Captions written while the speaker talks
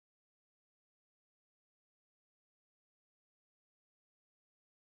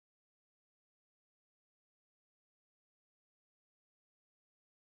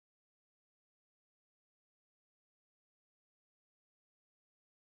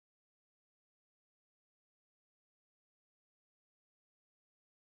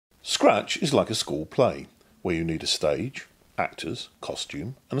Scratch is like a school play, where you need a stage, actors,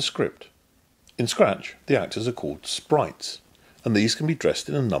 costume, and a script. In Scratch, the actors are called sprites, and these can be dressed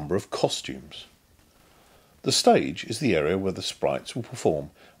in a number of costumes. The stage is the area where the sprites will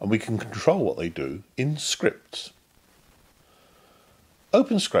perform, and we can control what they do in scripts.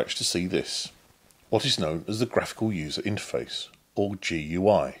 Open Scratch to see this, what is known as the Graphical User Interface, or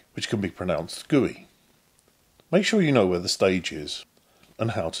GUI, which can be pronounced GUI. Make sure you know where the stage is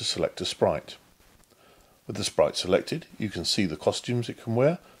and how to select a sprite. With the sprite selected, you can see the costumes it can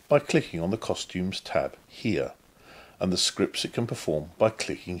wear by clicking on the Costumes tab here, and the scripts it can perform by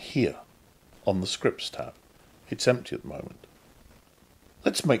clicking here on the Scripts tab. It's empty at the moment.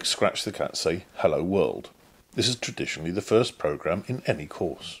 Let's make Scratch the Cat say Hello World. This is traditionally the first program in any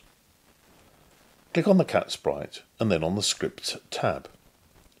course. Click on the cat sprite and then on the Scripts tab.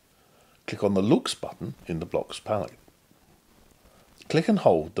 Click on the Looks button in the Blocks palette. Click and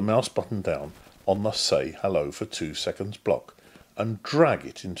hold the mouse button down on the Say Hello for 2 seconds block and drag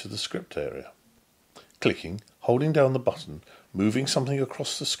it into the script area. Clicking, holding down the button, moving something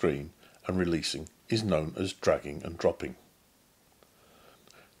across the screen and releasing is known as dragging and dropping.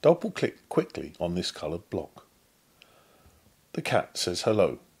 Double click quickly on this coloured block. The cat says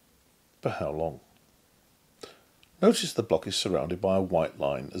hello. For how long? Notice the block is surrounded by a white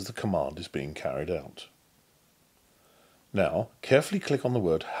line as the command is being carried out. Now carefully click on the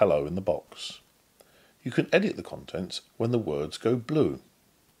word hello in the box. You can edit the contents when the words go blue.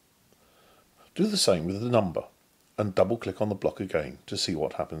 Do the same with the number and double click on the block again to see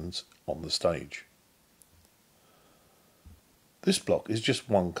what happens on the stage. This block is just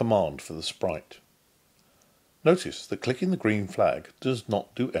one command for the sprite. Notice that clicking the green flag does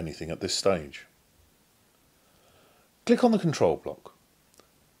not do anything at this stage. Click on the control block.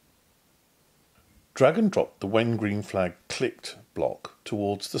 Drag and drop the When Green Flag Clicked block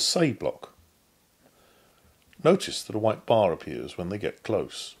towards the Say block. Notice that a white bar appears when they get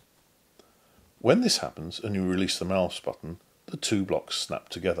close. When this happens and you release the mouse button, the two blocks snap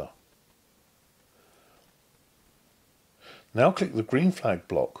together. Now click the green flag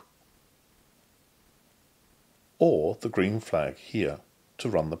block or the green flag here to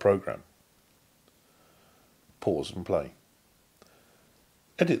run the program. Pause and play.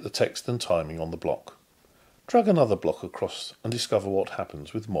 Edit the text and timing on the block. Drag another block across and discover what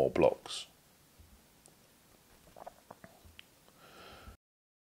happens with more blocks.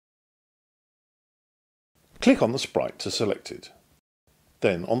 Click on the sprite to select it.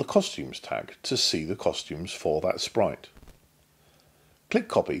 Then on the Costumes tag to see the costumes for that sprite. Click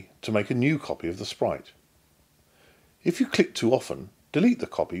Copy to make a new copy of the sprite. If you click too often, delete the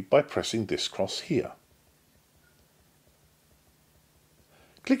copy by pressing this cross here.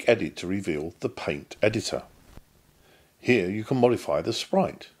 Click Edit to reveal the Paint editor. Here you can modify the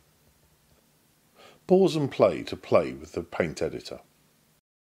sprite. Pause and play to play with the Paint editor.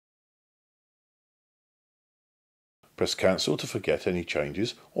 Press Cancel to forget any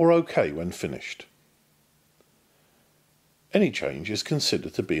changes or OK when finished. Any change is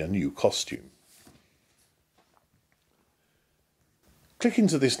considered to be a new costume. Click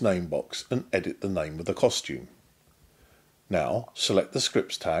into this name box and edit the name of the costume. Now select the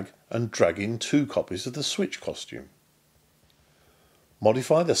Scripts tag and drag in 2 copies of the Switch costume.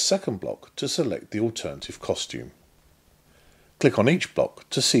 Modify the second block to select the alternative costume. Click on each block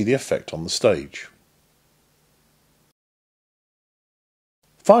to see the effect on the stage.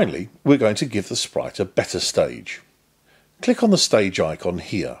 Finally, we're going to give the sprite a better stage. Click on the stage icon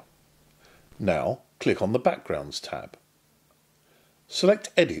here. Now click on the Backgrounds tab.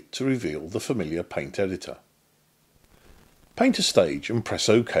 Select Edit to reveal the familiar Paint editor. Paint a stage and press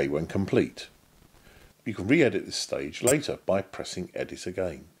OK when complete. You can re-edit this stage later by pressing Edit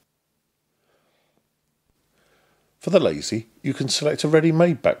again. For the lazy, you can select a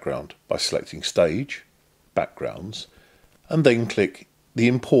ready-made background by selecting Stage, Backgrounds, and then click the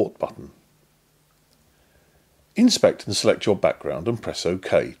Import button. Inspect and select your background and press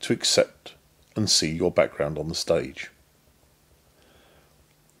OK to accept and see your background on the stage.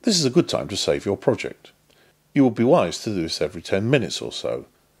 This is a good time to save your project. You will be wise to do this every 10 minutes or so,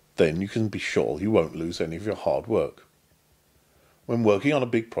 then you can be sure you won't lose any of your hard work. When working on a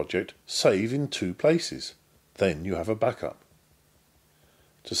big project, save in 2 places, then you have a backup.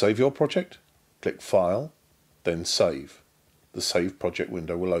 To save your project, click File, then Save. The Save Project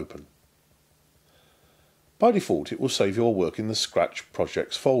window will open. By default, it will save your work in the Scratch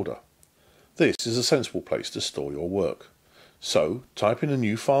Projects folder. This is a sensible place to store your work. So, type in a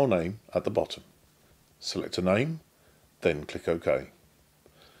new file name at the bottom. Select a name, then click OK.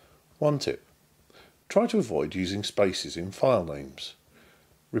 One tip. Try to avoid using spaces in file names.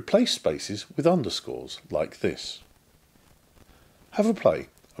 replace spaces with underscores like this. Have a play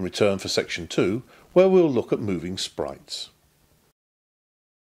and return for section 2, where we'll look at moving sprites.